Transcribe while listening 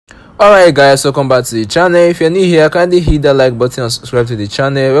Alright guys, welcome back to the channel. If you're new here, kindly hit that like button and subscribe to the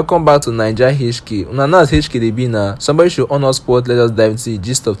channel. Welcome back to Naija HK. Una know as HK dey be now. Somebody should honor sport. Let us dive into the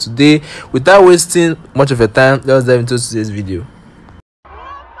gist of today. Without wasting much of your time, let us dive into today's video.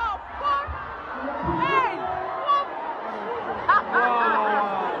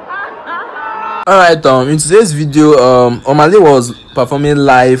 Alright, in today's video, Omahlay was performing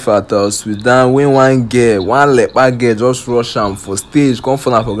live at Sweden when one leper girl just rush am for stage, come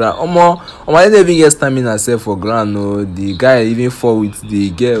fall am for ground. Omahlay didn't even get stamina sef for ground. No, the guy even fall with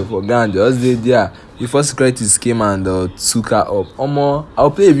the girl for ground. Just dey there before securities came and took her up.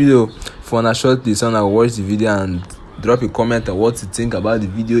 I'll play a video for una shortly, so I'll watch the video and drop a comment on what you think about the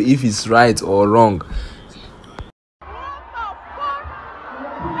video, if it's right or wrong.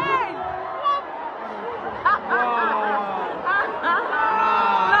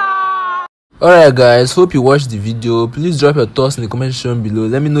 Alright guys, hope you watched the video. Please drop your thoughts in the comment section below.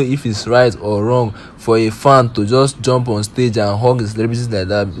 Let me know if it's right or wrong for a fan to just jump on stage and hug the celebrities like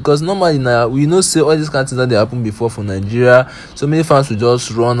that, because normally now we know say all these kind of things that they happen before for Nigeria. So many fans will just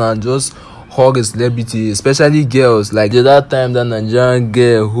run and just hug a celebrity, especially girls. Like the other time that Nigerian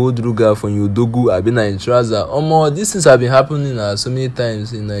girl hold Ruga from Yodogu Abina in trouser. These things have been happening so many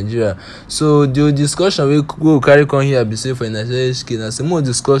times in Nigeria. So the discussion we will carry on here be say for Nigeria HK. Now some more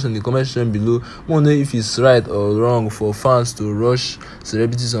discussion in the comment section below. More know if it's right or wrong for fans to rush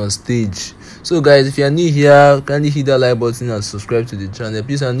celebrities on stage. So guys, if you are new here, kindly hit that like button and subscribe to the channel.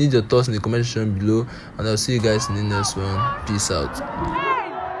 Please, I need your thoughts in the comment section below, and I'll see you guys in the next one. Peace out.